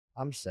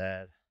I'm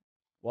sad.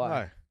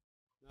 Why?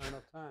 Not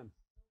enough time.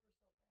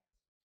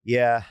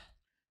 Yeah.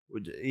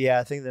 Yeah,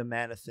 I think the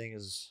Amanda thing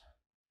is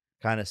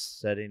kind of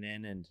setting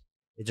in, and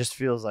it just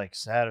feels like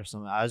sad or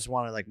something. I just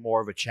wanted like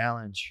more of a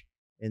challenge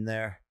in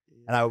there.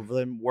 And I've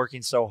been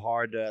working so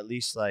hard to at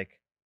least like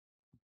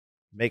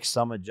make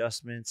some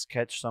adjustments,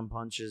 catch some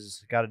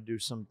punches, got to do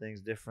some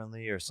things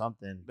differently or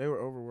something. They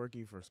were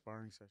overworking for a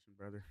sparring session,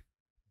 brother.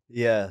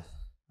 Yeah.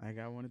 Like,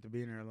 I wanted to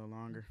be in there a little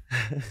longer.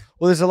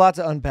 Well, there's a lot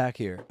to unpack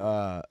here.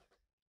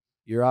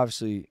 You're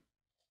obviously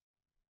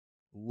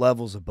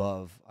levels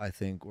above, I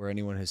think, where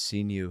anyone has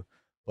seen you,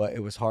 but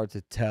it was hard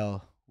to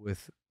tell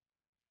with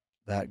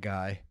that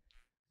guy.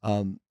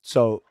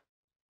 So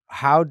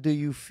how do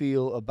you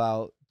feel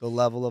about the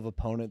level of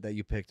opponent that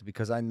you picked?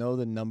 Because I know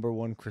the number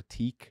one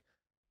critique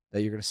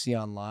that you're going to see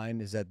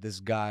online is that this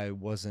guy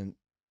wasn't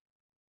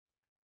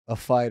a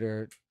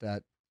fighter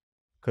that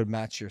could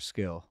match your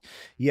skill.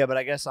 Yeah, but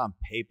I guess on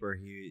paper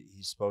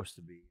he's supposed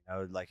to be. You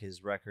know, like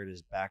his record,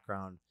 his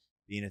background,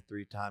 being a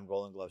 3-time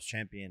Golden Gloves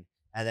champion,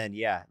 and then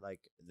yeah, like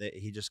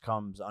he just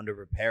comes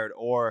underprepared,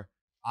 or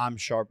I'm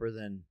sharper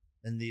than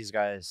these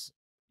guys.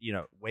 You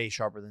know, way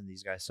sharper than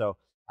these guys. So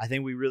I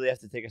think we really have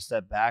to take a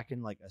step back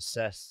and like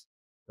assess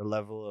the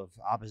level of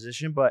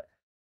opposition. But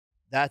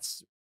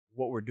that's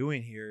what we're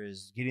doing here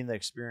is getting the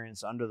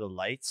experience under the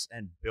lights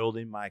and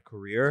building my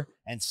career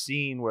and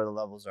seeing where the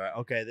levels are.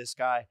 Okay, this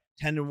guy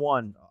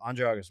 10-1,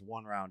 Andre August,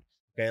 1 round.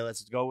 Okay,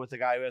 let's go with the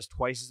guy who has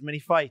twice as many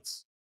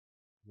fights,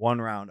 1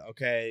 round.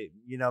 Okay,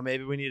 you know,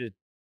 maybe we need to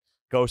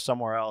go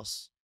somewhere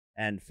else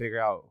and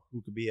figure out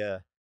who could be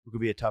a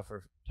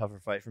tougher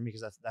fight for me,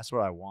 because that's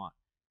what I want.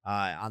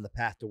 On the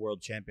path to world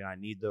champion, I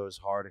need those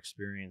hard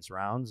experience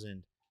rounds,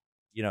 and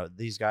you know,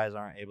 these guys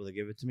aren't able to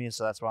give it to me.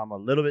 So that's why I'm a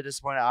little bit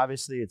disappointed.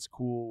 Obviously, it's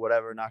cool,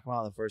 whatever. Knock them out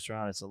in the first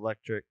round. It's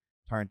electric,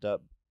 turned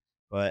up.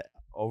 But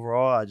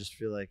overall, I just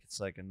feel like it's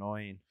like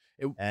annoying.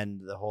 And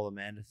the whole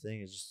Amanda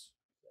thing is just.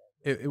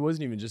 It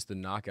wasn't even just the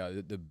knockout.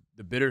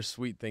 The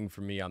bittersweet thing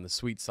for me on the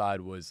sweet side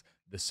was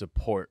the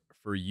support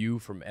for you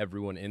from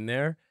everyone in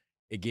there.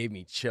 It gave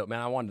me chill.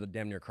 Man, I wanted to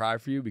damn near cry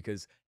for you,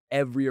 because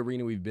every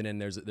arena we've been in,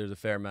 there's a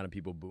fair amount of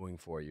people booing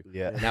for you.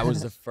 Yeah. And that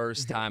was the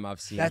first time I've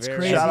seen. That's very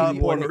crazy. Shout out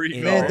anyone Puerto Rico.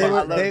 in Man, there.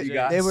 I love you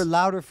guys. they were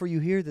louder for you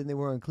here than they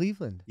were in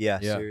Cleveland. Yeah,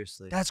 Yeah.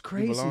 seriously. That's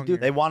crazy, belong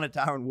dude. They wanted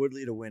Tyron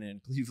Woodley to win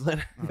in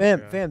Cleveland.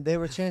 Fam, they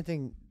were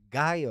chanting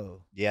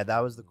Gallo. Yeah, that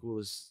was the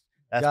coolest.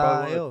 That's probably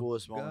one of the Gallo.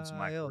 coolest moments in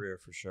my Gallo. career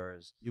for sure.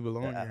 Is You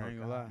belong Yeah, here, I ain't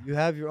gonna lie. You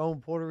have your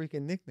own Puerto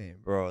Rican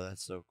nickname, bro,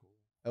 that's so cool.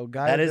 El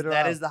Gallo That is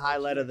Federal. the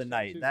highlight of the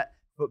night. That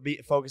but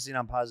focusing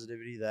on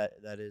positivity,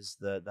 that is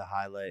the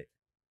highlight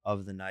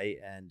of the night.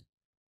 And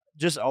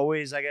just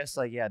always, I guess,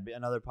 like, yeah,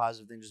 another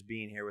positive thing, just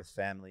being here with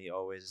family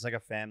always. It's like a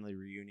family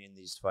reunion,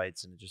 these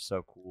fights, and it's just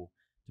so cool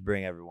to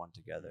bring everyone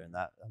together. And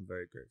that I'm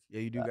very grateful.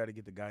 Yeah, you do for that. got to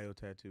get the Gallo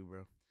tattoo,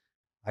 bro.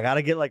 I got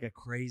to get like a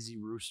crazy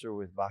rooster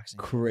with boxing.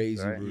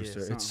 Crazy right?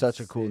 Rooster. Yeah, It's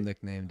such a cool something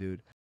sick. nickname,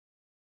 dude.